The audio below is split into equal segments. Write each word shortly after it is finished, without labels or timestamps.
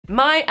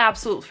My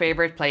absolute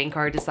favorite playing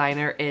card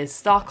designer is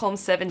Stockholm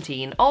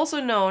 17, also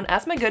known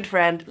as my good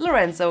friend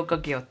Lorenzo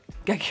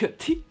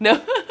Gaggiotti? No,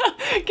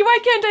 why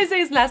can't I say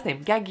his last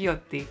name?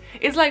 Gaggiotti.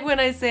 It's like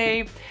when I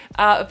say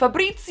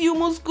Fabrizio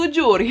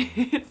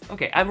Muscogiuri.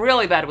 Okay, I'm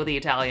really bad with the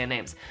Italian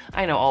names.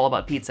 I know all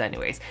about pizza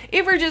anyways.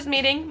 If we're just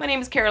meeting, my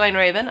name is Caroline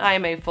Raven. I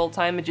am a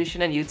full-time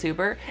magician and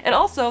YouTuber, and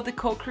also the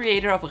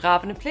co-creator of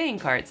Ravn playing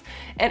cards.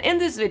 And in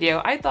this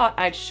video, I thought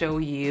I'd show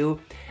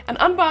you an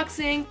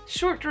unboxing,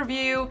 short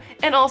review,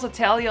 and also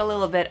tell you a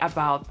little bit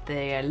about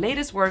the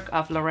latest work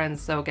of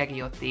Lorenzo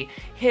Gaggiotti,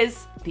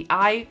 The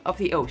Eye of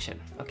the Ocean.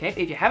 Okay,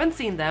 if you haven't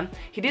seen them,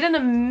 he did an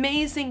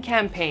amazing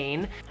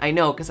campaign. I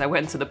know, because I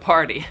went to the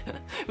party.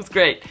 It was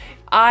great.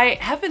 I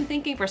have been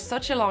thinking for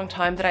such a long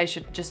time that I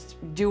should just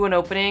do an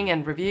opening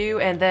and review,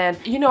 and then,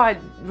 you know, I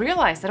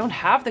realized I don't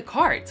have the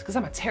cards because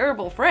I'm a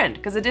terrible friend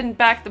because I didn't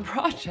back the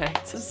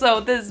project. So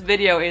this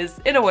video is,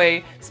 in a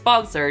way,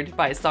 sponsored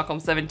by Stockholm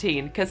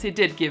 17 because he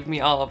did give me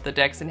all of the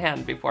decks in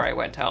hand before I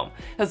went home.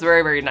 That's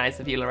very, very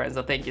nice of you,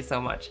 Lorenzo. Thank you so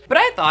much. But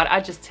I thought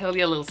I'd just tell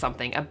you a little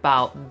something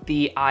about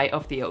the Eye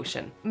of the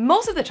Ocean.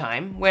 Most of the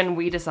time when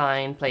we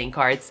design playing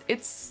cards,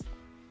 it's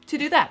to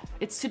do that.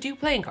 It's to do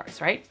playing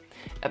cards, right?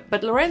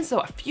 But Lorenzo,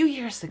 a few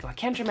years ago, I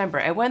can't remember,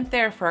 I went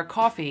there for a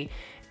coffee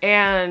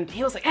and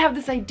he was like, I have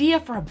this idea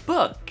for a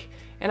book.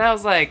 And I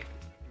was like,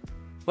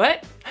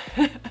 what?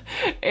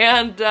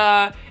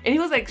 and he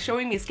was like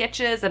showing me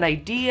sketches and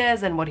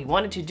ideas and what he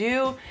wanted to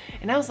do.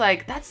 And I was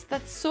like, that's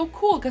so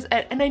cool.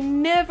 And I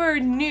never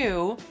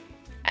knew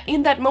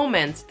in that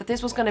moment that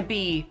this was gonna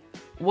be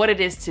what it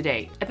is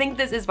today. I think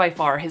this is by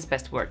far his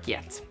best work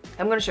yet.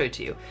 I'm gonna show it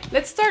to you.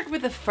 Let's start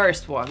with the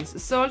first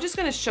ones. So I'm just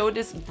gonna show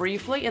this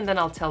briefly and then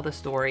I'll tell the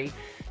story.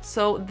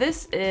 So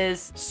this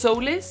is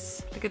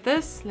Solis. Look at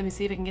this. Let me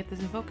see if I can get this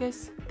in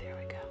focus. There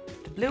we go.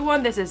 The blue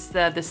one, this is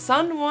the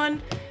sun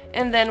one.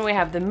 And then we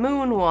have the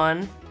moon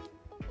one,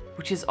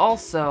 which is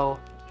also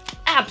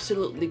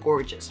absolutely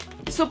gorgeous.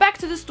 So back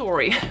to the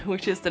story,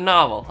 which is the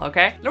novel,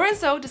 okay?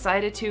 Lorenzo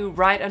decided to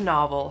write a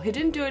novel. He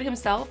didn't do it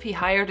himself. He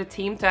hired a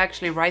team to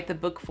actually write the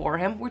book for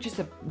him, which is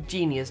a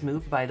genius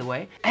move, by the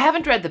way. I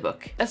haven't read the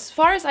book. As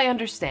far as I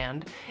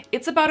understand,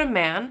 it's about a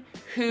man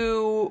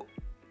who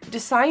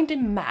designed a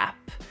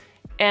map,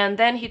 and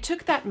then he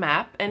took that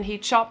map and he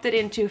chopped it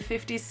into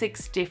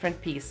 56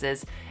 different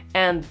pieces,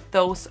 and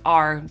those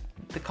are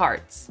the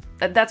cards.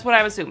 That's what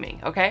I'm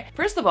assuming, okay?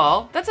 First of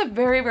all, that's a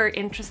very, very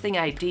interesting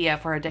idea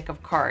for a deck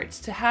of cards,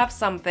 to have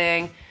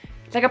something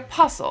like a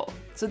puzzle.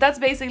 So that's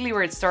basically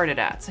where it started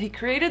at. So he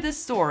created this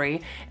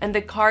story and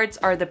the cards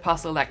are the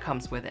puzzle that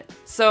comes with it.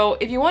 So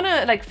if you want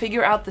to like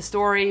figure out the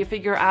story,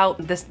 figure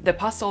out the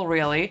puzzle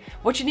really,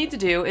 what you need to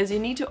do is you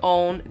need to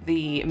own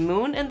the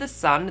moon and the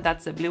sun,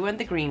 that's the blue and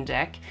the green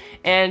deck,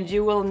 and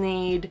you will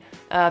need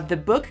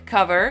the book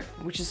cover,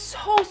 which is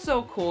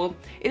so cool.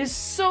 It is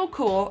so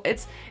cool.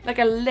 It's like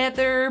a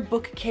leather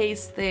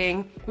bookcase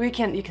thing where you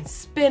can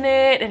spin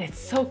it, and it's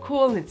so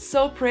cool and it's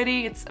so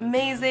pretty. It's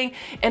amazing,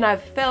 and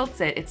I've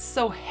felt it. It's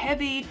so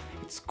heavy.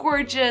 It's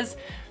gorgeous.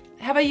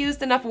 Have I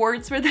used enough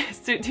words for this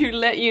to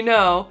let you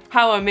know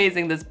how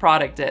amazing this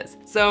product is?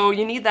 So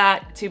you need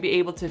that to be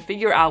able to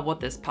figure out what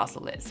this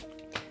puzzle is.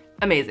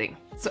 Amazing.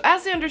 So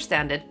as I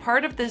understand it,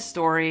 part of this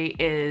story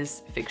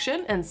is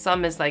fiction and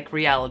some is like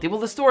reality. Well,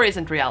 the story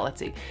isn't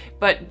reality,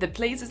 but the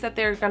places that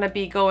they're gonna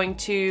be going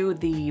to,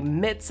 the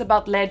myths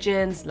about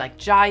legends, like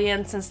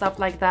giants and stuff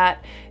like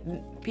that,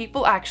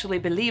 people actually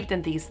believed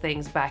in these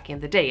things back in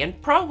the day, and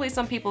probably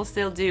some people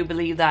still do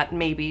believe that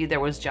maybe there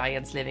was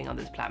giants living on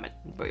this planet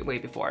way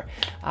before.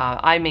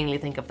 I mainly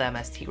think of them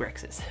as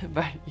T-Rexes,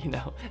 but you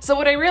know. So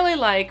what I really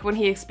like when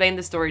he explained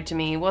the story to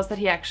me was that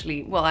he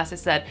actually, well, as I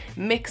said,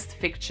 mixed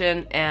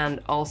fiction and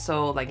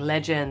also like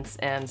legends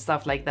and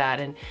stuff like that,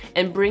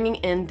 and bringing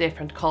in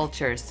different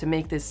cultures to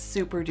make this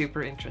super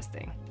duper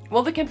interesting.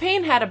 Well, the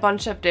campaign had a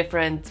bunch of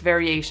different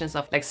variations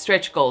of like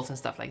stretch goals and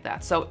stuff like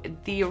that. So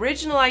the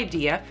original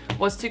idea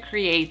was to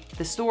create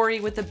the story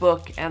with the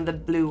book and the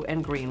blue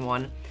and green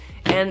one.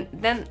 And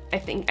then I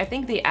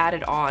think he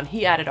added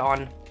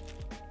on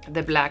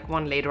the black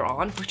one later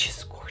on, which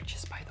is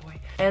gorgeous, by the way.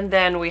 And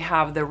then we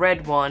have the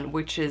red one,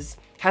 which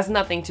has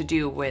nothing to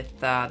do with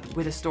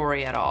the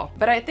story at all.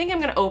 But I think I'm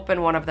gonna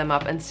open one of them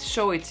up and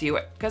show it to you,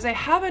 because I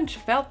haven't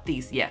felt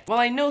these yet. Well,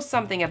 I know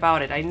something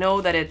about it. I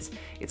know that it's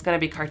gonna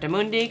be Carta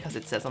Mundi, because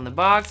it says on the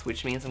box,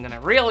 which means I'm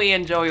gonna really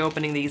enjoy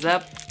opening these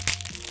up.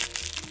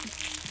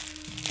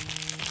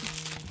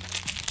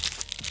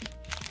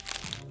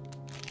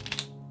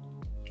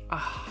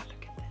 Ah,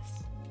 look at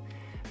this.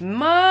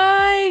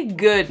 My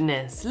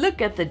goodness,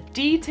 look at the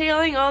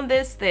detailing on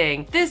this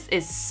thing. This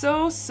is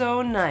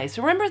so nice.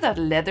 Remember that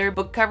leather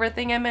book cover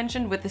thing I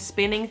mentioned with the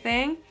spinning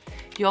thing?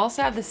 You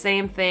also have the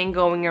same thing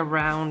going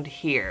around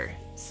here.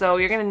 So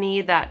you're gonna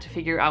need that to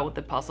figure out what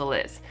the puzzle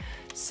is.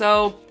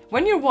 So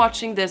when you're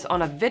watching this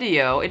on a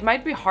video, it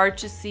might be hard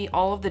to see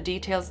all of the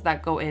details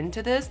that go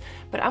into this,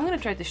 but I'm gonna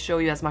try to show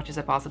you as much as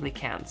I possibly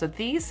can. So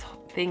these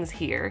things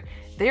here,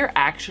 they're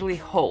actually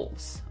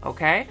holes,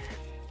 okay?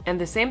 And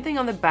the same thing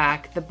on the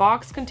back. The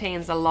box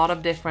contains a lot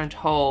of different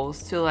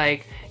holes to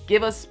like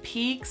give us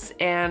peeks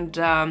and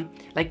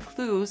like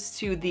clues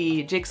to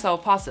the jigsaw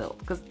puzzle,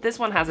 because this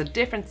one has a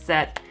different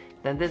set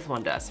than this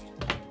one does.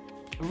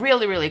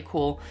 Really, really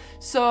cool.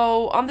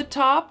 So on the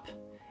top,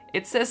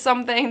 it says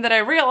something that I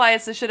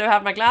realized I should have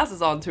had my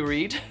glasses on to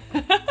read.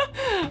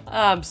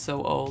 I'm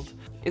so old.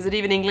 Is it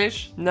even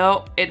English?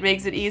 No, it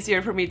makes it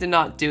easier for me to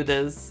not do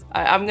this.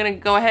 I'm gonna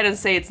go ahead and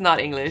say it's not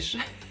English.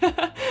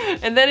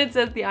 And then it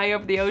says the Eye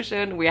of the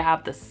Ocean. We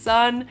have the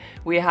sun.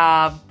 We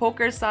have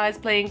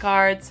poker-sized playing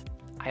cards.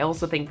 I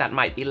also think that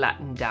might be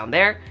Latin down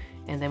there.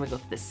 And then we go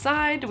to this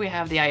side. We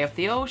have the Eye of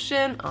the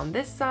Ocean on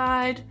this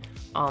side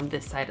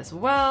as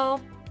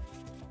well.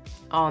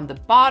 On the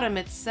bottom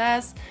it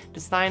says,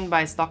 designed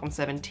by Stockholm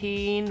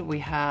 17. We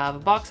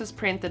have boxes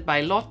printed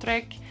by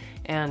Lautrec,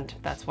 and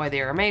that's why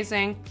they're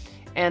amazing.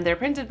 And they're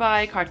printed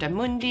by Carta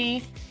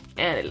Mundi,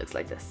 and it looks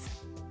like this.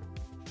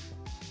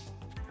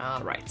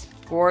 All right,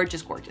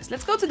 gorgeous, gorgeous.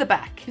 Let's go to the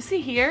back. You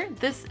see here,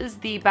 this is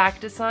the back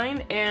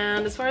design,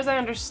 and as far as I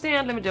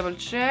understand, let me double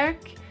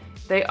check,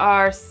 they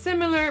are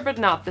similar but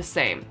not the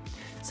same.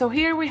 So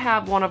here we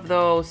have one of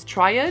those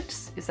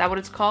triads, is that what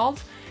it's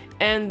called?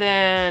 And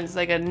then it's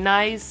like a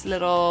nice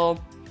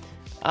little,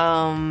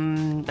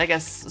 like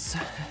a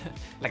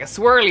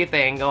swirly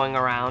thing going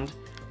around.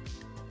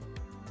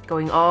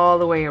 Going all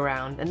the way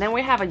around. And then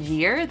we have a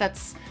year,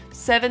 that's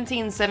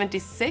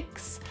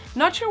 1776.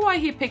 Not sure why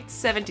he picked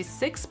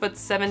 76, but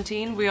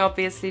 17, we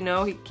obviously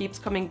know. He keeps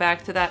coming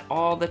back to that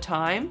all the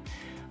time.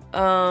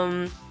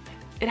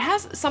 It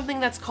has something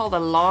that's called a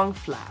long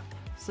flap.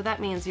 So that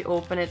means you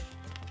open it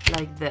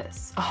like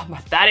this. Oh my,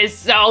 that is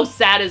so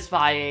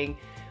satisfying.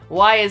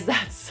 Why is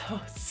that so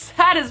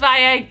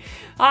satisfying?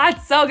 Oh,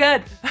 it's so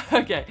good.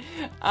 Okay.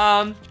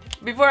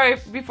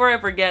 Before I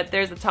forget,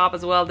 there's the top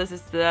as well. This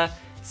is the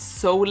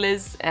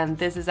Solis, and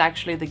this is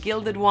actually the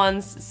gilded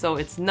ones, so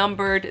it's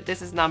numbered.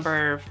 This is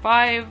number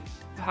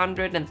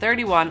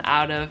 531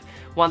 out of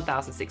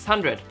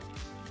 1600.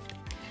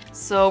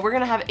 So we're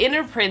gonna have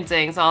inner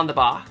printings on the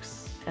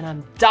box, and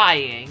I'm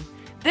dying.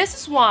 This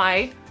is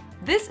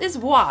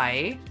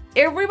why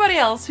everybody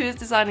else who is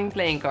designing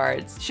playing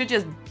cards should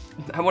just,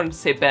 I wanted to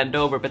say bend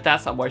over, but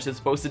that's not what you're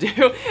supposed to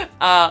do.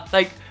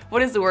 Like,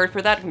 what is the word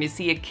for that when you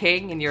see a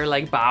king and you're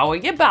like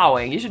bowing? You're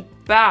bowing. You should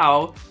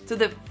bow to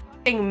the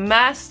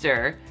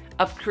master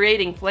of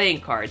creating playing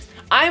cards.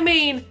 I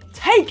mean,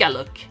 take a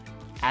look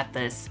at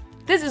this.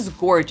 This is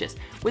gorgeous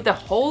with the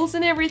holes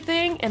and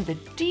everything and the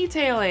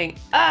detailing.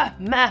 Ah,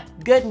 my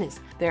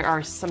goodness. There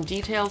are some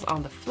details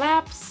on the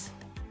flaps.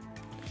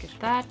 Look at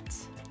that.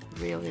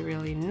 Really,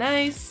 really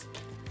nice.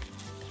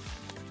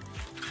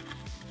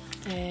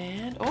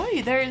 And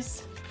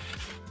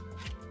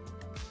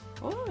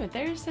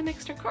there's an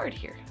extra card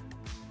here.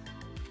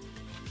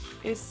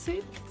 Is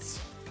it?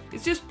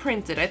 It's just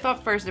printed. I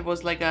thought first it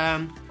was like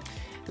a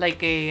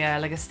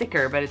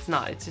sticker, but it's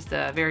not. It's just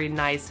a very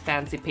nice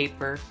fancy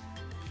paper.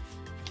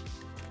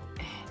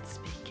 And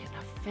speaking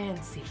of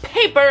fancy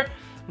paper,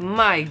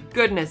 my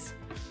goodness.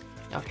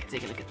 Okay,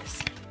 take a look at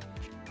this.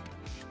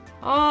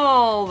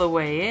 All the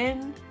way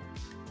in.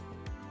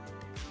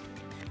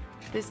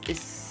 This is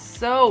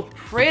so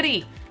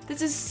pretty.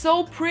 This is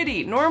so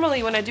pretty.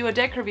 Normally when I do a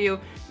deck review,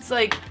 it's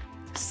like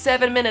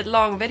 7-minute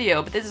long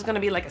video, but this is gonna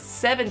be like a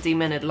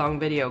 70-minute long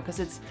video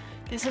because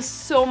this is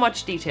so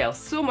much detail,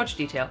 so much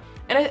detail.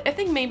 And I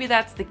think maybe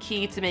that's the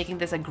key to making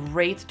this a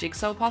great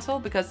jigsaw puzzle,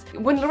 because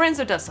when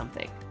Lorenzo does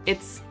something,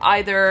 it's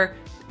either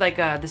like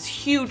this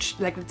huge,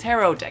 like the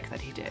tarot deck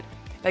that he did,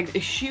 like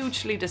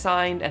hugely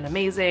designed and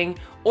amazing,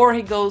 or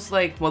he goes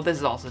like, well, this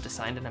is also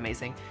designed and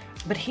amazing.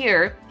 But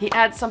here, he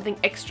adds something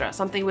extra,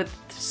 something with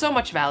so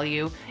much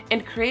value,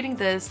 and creating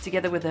this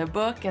together with a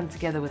book and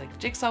together with a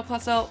jigsaw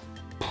puzzle,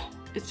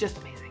 it's just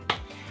amazing.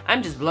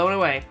 I'm just blown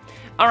away.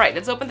 All right,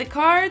 let's open the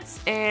cards,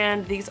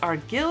 and these are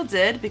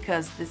gilded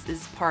because this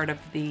is part of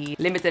the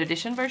limited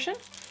edition version.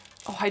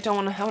 Oh, I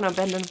wanna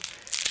bend them.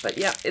 But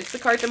yeah, it's the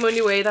Carta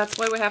Mundi way, that's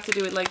why we have to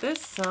do it like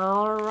this.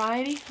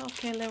 Alrighty,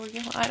 okay, there we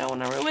go. I don't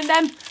wanna ruin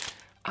them.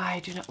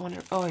 I do not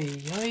wanna, oi.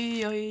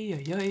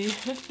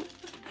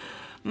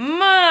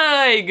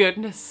 My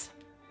goodness.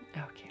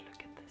 Okay,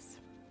 look at this.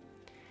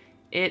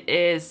 It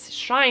is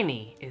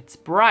shiny, it's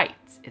bright,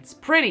 it's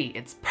pretty,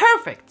 it's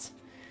perfect.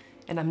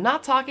 And I'm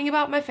not talking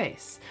about my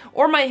face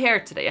or my hair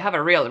today. I have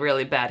a really,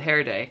 really bad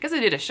hair day because I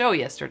did a show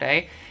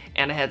yesterday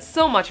and I had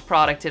so much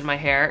product in my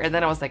hair, and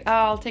then I was like, oh,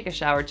 I'll take a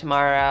shower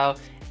tomorrow.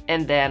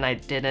 And then I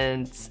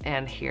didn't,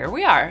 and here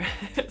we are.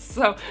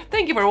 So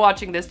thank you for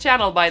watching this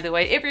channel, by the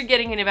way. If you're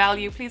getting any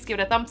value, please give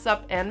it a thumbs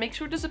up and make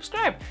sure to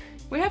subscribe.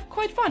 We have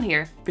quite fun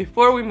here.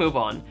 Before we move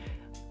on,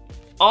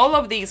 all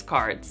of these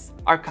cards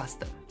are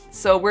custom.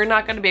 So we're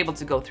not gonna be able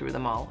to go through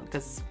them all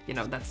because, you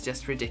know, that's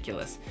just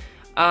ridiculous.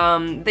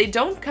 They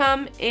don't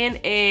come in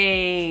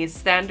a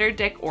standard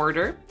deck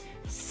order.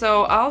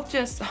 So I'll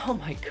just, oh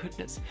my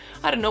goodness.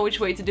 I don't know which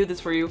way to do this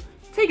for you.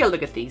 Take a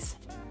look at these,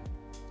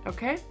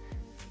 okay?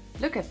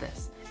 Look at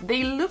this.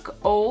 They look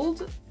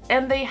old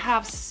and they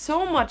have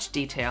so much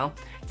detail.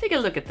 Take a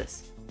look at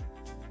this.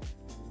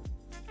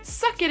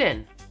 Suck it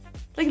in.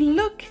 Like,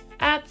 look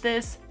at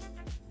this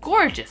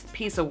gorgeous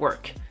piece of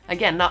work.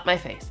 Again, not my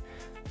face.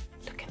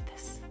 Look at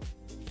this.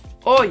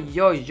 Oi,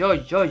 oi,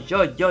 oi, oi,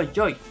 oi, oi,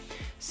 oi.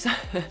 So,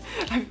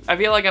 I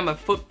feel like I'm a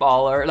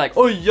footballer, like,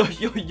 oi, oi,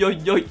 oi, oi,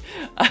 oi.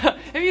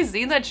 Have you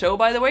seen that show,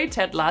 by the way,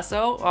 Ted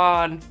Lasso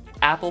on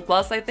Apple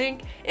Plus, I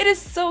think? It is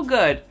so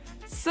good.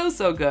 So,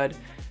 so good.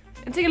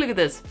 And take a look at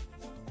this.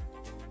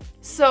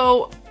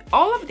 So,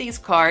 all of these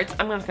cards,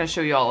 I'm not gonna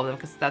show you all of them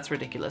because that's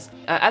ridiculous.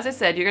 As I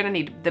said, you're gonna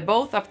need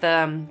both of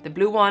the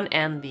blue one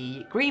and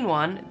the green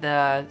one,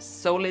 the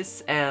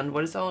Solis and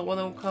what is the one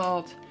of them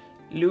called?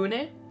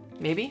 Lunæ?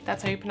 Maybe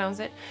that's how you pronounce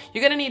it.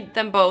 You're gonna need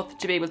them both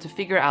to be able to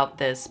figure out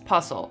this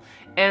puzzle.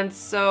 And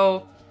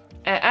so,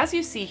 as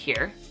you see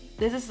here,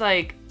 this is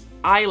like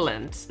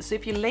islands. So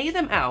if you lay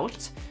them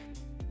out,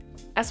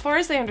 as far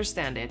as I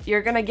understand it,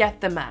 you're gonna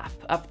get the map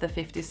of the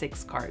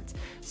 56 cards.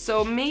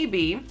 So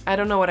maybe, I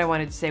don't know what I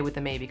wanted to say with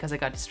the maybe because I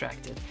got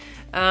distracted.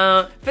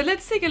 But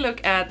let's take a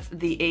look at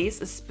the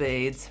Ace of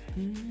Spades.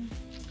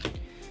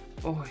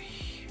 Oi.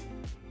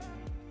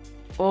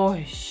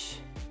 Oi.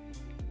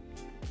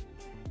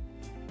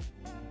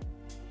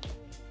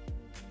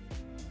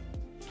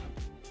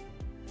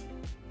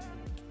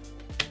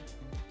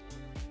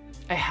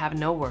 I have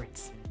no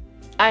words.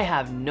 I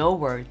have no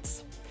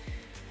words.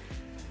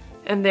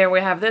 And there we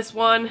have this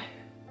one.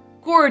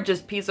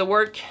 Gorgeous piece of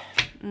work.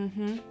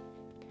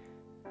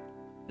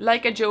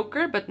 Like a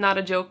joker, but not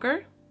a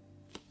joker.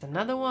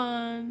 Another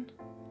one.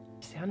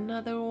 See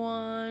another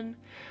one.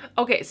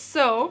 Okay,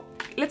 so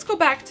let's go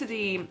back to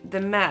the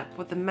map.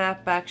 What the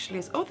map actually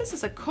is. Oh, this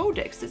is a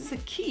codex. This is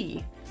a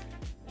key.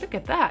 Look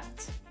at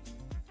that.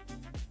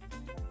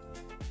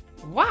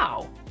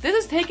 Wow, this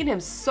has taken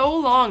him so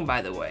long,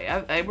 by the way.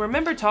 I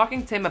remember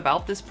talking to him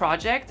about this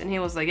project and he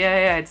was like,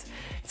 yeah, it's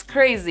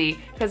crazy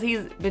because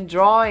he's been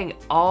drawing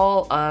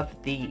all of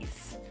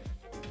these.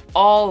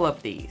 All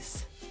of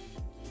these.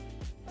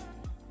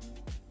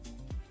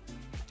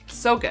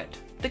 So good.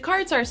 The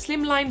cards are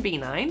slimline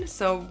B9,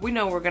 so we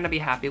know we're gonna be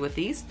happy with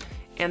these.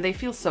 And they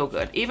feel so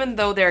good, even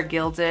though they're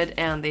gilded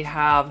and they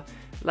have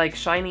like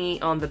shiny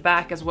on the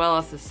back as well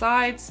as the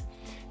sides.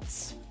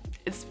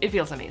 It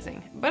feels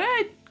amazing. But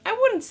I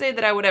wouldn't say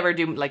that I would ever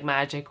do like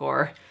Magic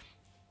or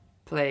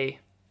play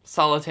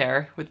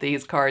Solitaire with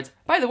these cards.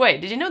 By the way,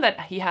 did you know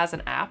that he has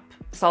an app,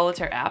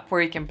 Solitaire app,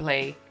 where you can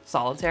play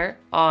Solitaire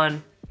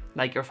on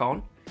like your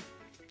phone?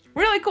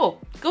 Really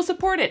cool. Go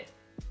support it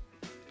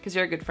because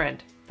you're a good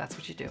friend. That's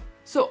what you do.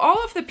 So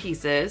all of the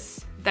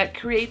pieces that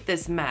create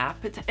this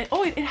map, it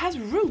has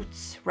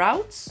roots.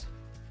 Routes?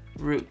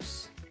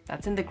 Roots.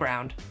 That's in the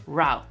ground.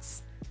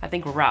 Routes. I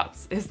think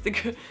routes is the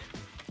good.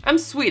 I'm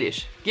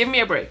Swedish. Give me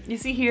a break. You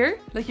see here?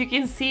 Like you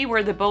can see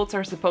where the boats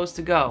are supposed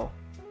to go.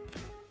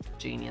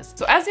 Genius.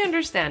 So as you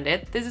understand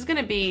it, this is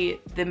gonna be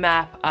the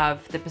map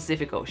of the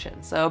Pacific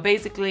Ocean. So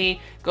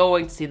basically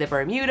going to see the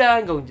Bermuda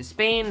and going to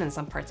Spain and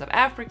some parts of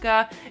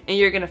Africa, and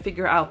you're gonna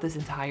figure out this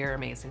entire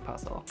amazing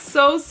puzzle.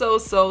 So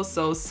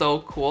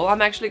cool.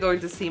 I'm actually going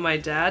to see my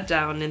dad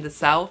down in the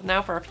south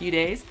now for a few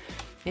days.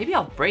 Maybe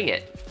I'll bring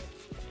it.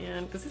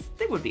 And because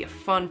it would be a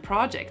fun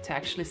project to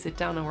actually sit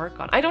down and work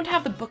on. I don't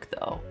have the book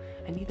though.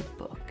 I need a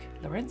book.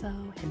 Lorenzo,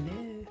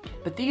 hello.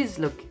 But these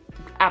look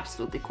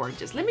absolutely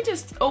gorgeous. Let me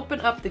just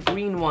open up the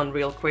green one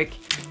real quick.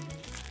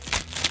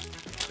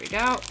 Here we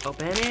go.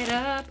 Open it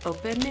up,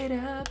 open it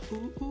up.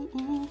 Ooh, ooh,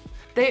 ooh.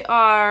 They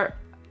are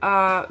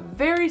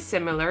very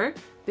similar.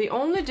 The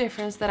only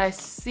difference that I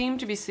seem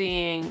to be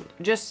seeing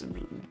just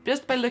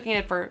by looking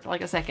at it for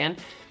like a second,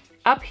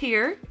 up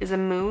here is a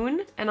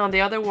moon, and on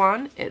the other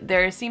one,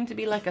 there seemed to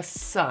be like a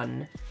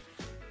sun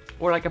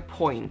or like a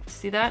point.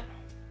 See that?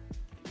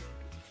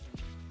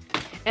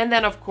 And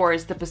then of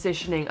course the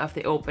positioning of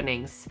the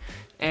openings,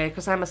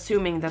 because I'm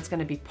assuming that's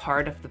going to be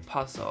part of the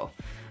puzzle.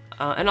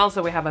 And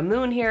also we have a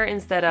moon here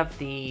instead of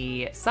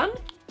the sun.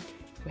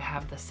 We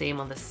have the same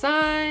on the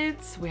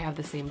sides, we have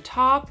the same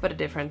top but a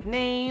different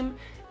name,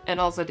 and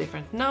also a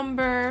different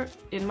number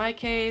in my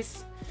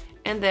case.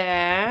 And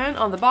then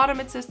on the bottom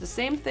it says the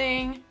same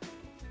thing.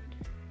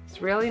 It's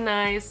really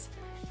nice.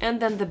 And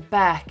then the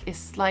back is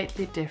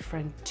slightly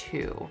different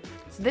too.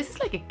 So this is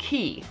like a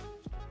key.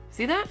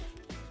 See that?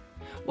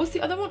 Was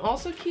the other one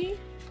also key?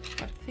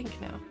 I have to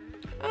think now.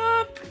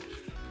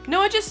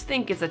 No, I just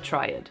think it's a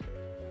triad.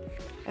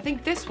 I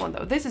think this one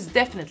though, this is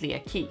definitely a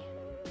key.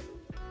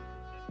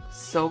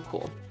 So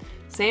cool.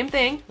 Same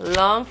thing,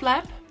 long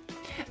flap.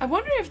 I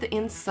wonder if the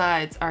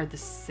insides are the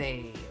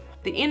same.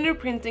 The inner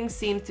printing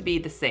seems to be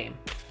the same.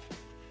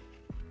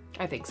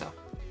 I think so.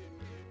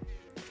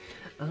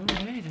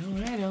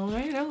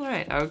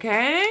 Alright.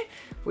 Okay,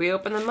 we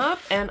open them up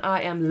and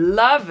I am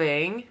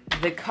loving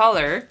the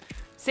color.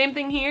 Same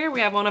thing here, we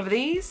have one of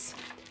these.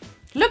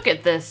 Look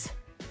at this.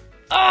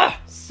 Ah,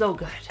 so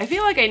good. I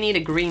feel like I need a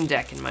green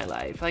deck in my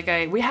life. Like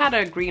we had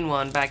a green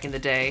one back in the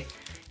day.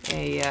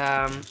 A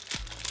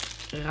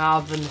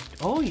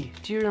Oh,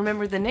 do you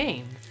remember the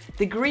name?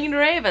 The Green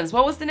Ravens.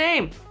 What was the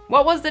name?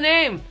 What was the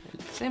name?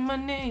 Say my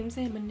name,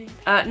 say my name.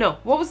 No,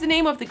 what was the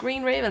name of the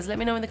Green Ravens? Let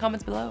me know in the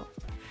comments below.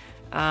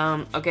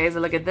 Okay, so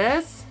look at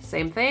this.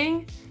 Same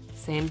thing.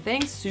 Same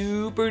thing.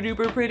 Super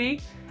duper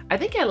pretty. I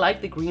think I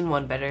like the green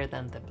one better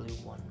than the blue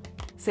one.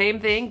 Same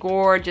thing.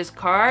 Gorgeous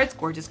cards.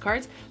 Gorgeous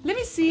cards. Let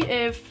me see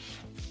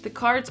if the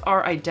cards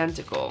are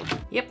identical.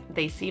 Yep,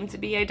 they seem to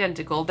be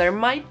identical. There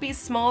might be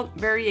small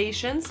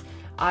variations.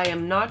 I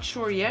am not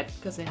sure yet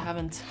because I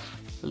haven't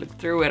looked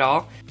through it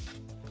all.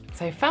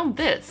 So I found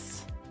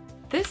this.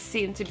 This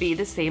seemed to be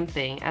the same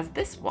thing as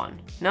this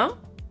one, no?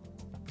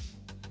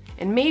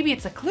 And maybe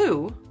it's a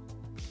clue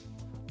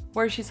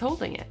where she's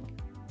holding it.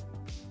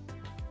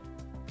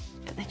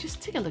 And then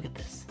just take a look at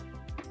this.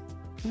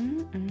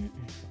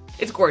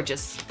 It's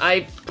gorgeous.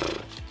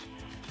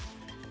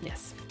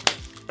 Yes.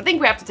 I think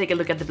we have to take a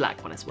look at the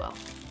black one as well.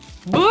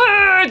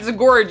 It's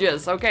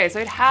gorgeous. Okay, so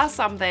it has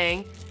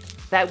something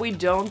that we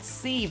don't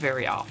see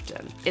very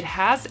often. It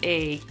has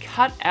a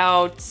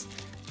cutout,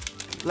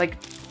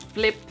 like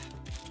flip.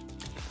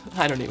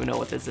 I don't even know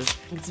what this is.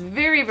 It's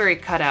very, very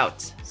cut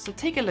out. So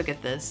take a look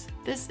at this.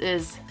 This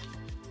is,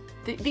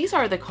 these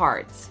are the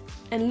cards.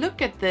 And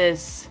look at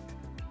this.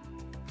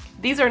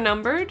 These are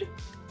numbered.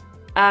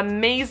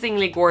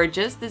 Amazingly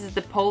gorgeous. This is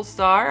the pole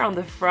star on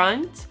the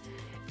front.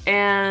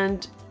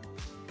 And,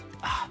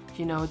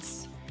 you know,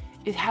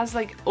 it has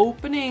like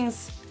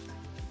openings.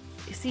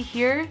 You see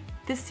here?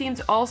 This seems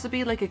to also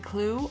be like a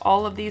clue,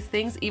 all of these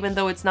things, even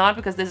though it's not,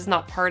 because this is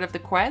not part of the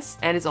quest,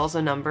 and it's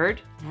also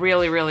numbered.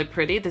 Really, really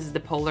pretty. This is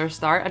the polar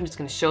star. I'm just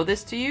gonna show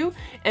this to you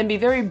and be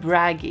very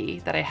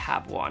braggy that I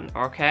have one,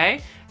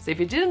 okay? So if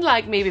you didn't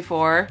like me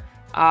before,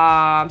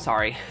 I'm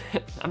sorry.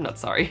 I'm not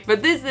sorry.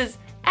 But this is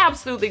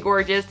absolutely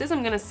gorgeous. This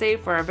I'm gonna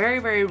save for a very,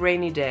 very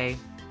rainy day.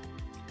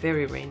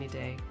 Very rainy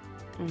day.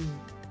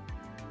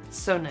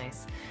 So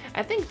nice.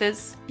 I think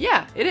this,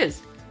 yeah, it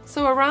is.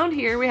 So around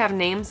here we have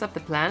names of the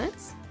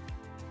planets.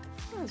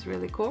 That's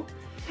really cool.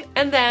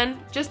 And then,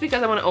 just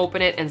because I want to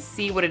open it and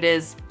see what it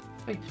is,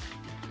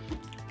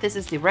 this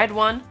is the red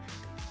one.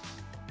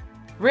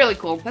 Really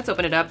cool. Let's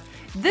open it up.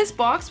 This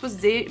box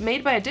was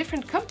made by a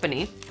different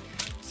company.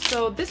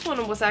 So this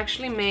one was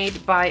actually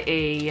made by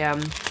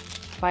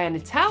an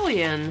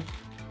Italian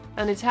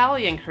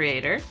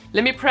creator.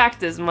 Let me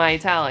practice my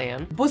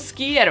Italian.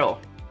 Buschiero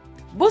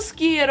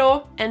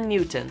and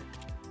Newton.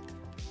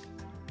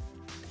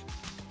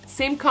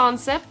 Same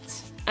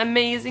concept.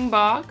 Amazing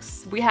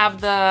box. We have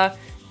the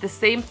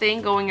same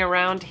thing going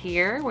around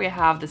here. We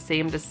have the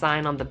same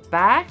design on the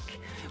back.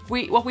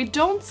 What we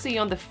don't see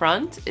on the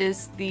front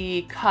is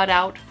the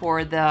cutout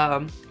for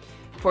the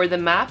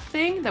map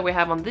thing that we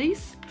have on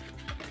these.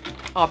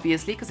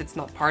 Obviously, because it's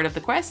not part of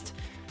the quest.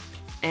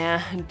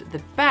 And the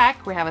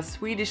back, we have a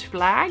Swedish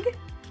flag.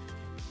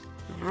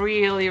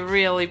 Really,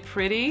 really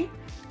pretty.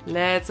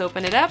 Let's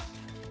open it up.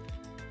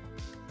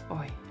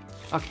 Oi.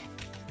 Okay.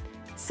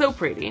 So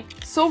pretty.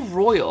 So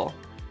royal.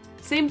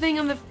 Same thing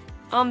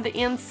on the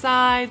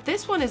inside.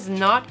 This one is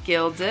not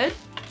gilded.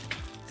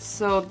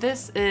 So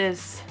this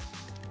is,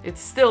 it's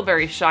still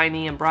very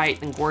shiny and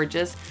bright and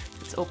gorgeous.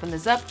 Let's open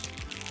this up.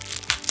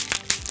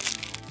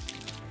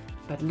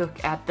 But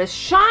look at the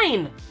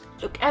shine.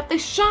 Look at the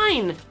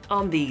shine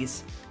on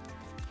these.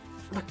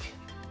 Look.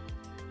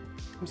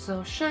 I'm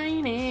so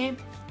shiny.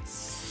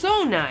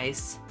 So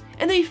nice.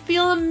 And they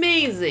feel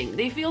amazing.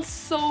 They feel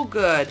so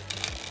good.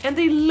 And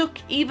they look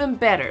even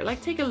better.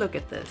 Like, take a look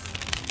at this.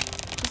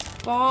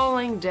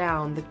 Falling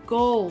down, the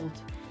gold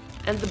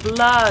and the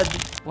blood.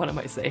 What am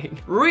I saying?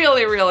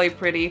 Really, really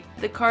pretty.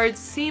 The cards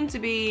seem to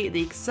be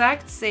the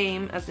exact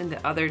same as in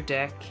the other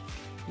deck.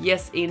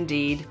 Yes,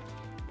 indeed.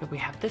 But we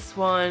have this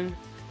one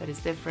that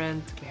is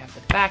different. We have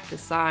the back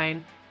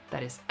design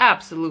that is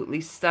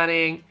absolutely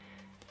stunning.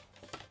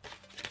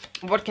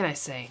 What can I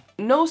say?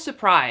 No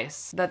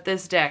surprise that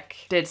this deck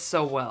did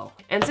so well.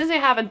 And since I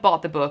haven't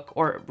bought the book,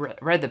 or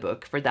read the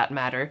book for that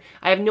matter,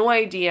 I have no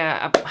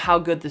idea how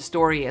good the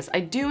story is. I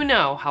do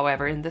know,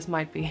 however, and this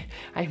might be,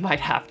 I might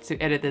have to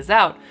edit this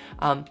out.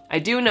 I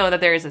do know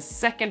that there is a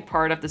second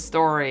part of the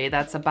story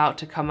that's about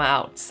to come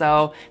out.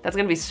 So that's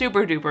gonna be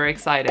super duper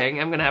exciting.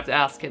 I'm gonna have to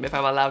ask him if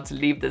I'm allowed to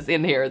leave this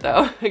in here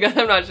though, because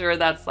I'm not sure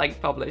that's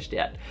like published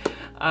yet.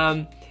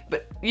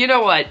 But you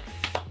know what?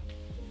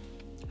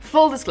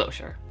 Full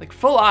disclosure, like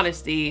full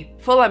honesty,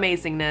 full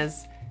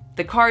amazingness,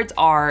 the cards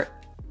are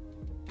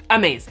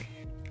amazing.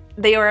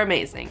 They are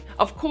amazing.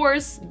 Of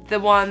course, the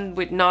one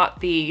with not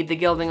the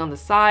gilding on the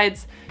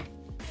sides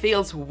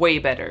feels way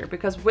better,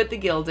 because with the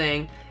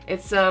gilding,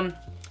 it's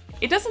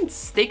it doesn't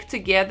stick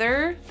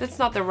together, that's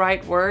not the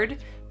right word,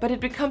 but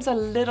it becomes a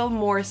little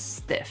more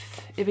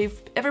stiff. If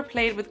you've ever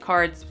played with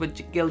cards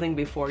with gilding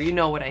before, you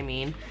know what I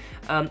mean.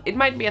 It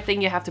might be a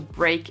thing you have to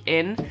break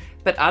in,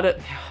 but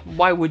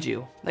why would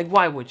you? Like,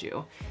 why would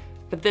you?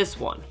 But this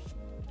one,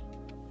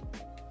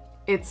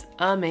 It's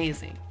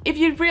amazing. If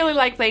you really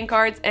like playing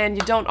cards and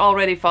you don't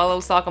already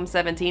follow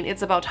Stockholm17,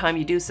 it's about time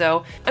you do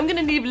so. I'm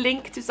gonna leave a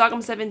link to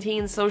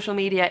Stockholm17's social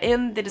media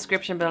in the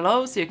description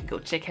below so you can go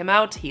check him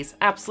out. He's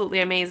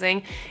absolutely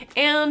amazing.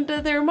 And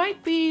there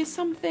might be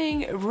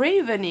something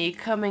Raven-y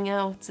coming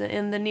out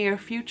in the near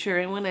future.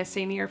 And when I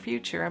say near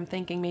future, I'm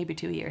thinking maybe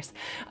 2 years.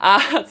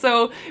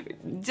 So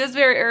just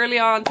very early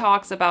on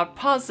talks about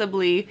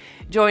possibly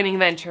joining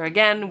Venture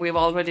again. We've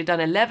already done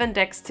 11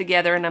 decks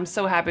together and I'm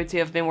so happy to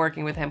have been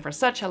working with him for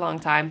such a long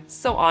time.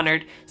 So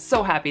honored,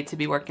 so happy to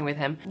be working with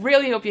him.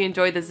 Really hope you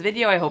enjoyed this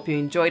video. I hope you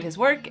enjoyed his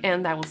work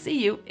and I will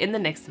see you in the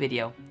next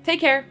video. Take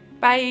care.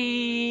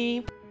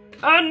 Bye.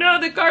 Oh no,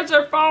 the cards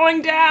are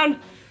falling down.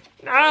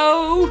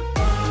 No.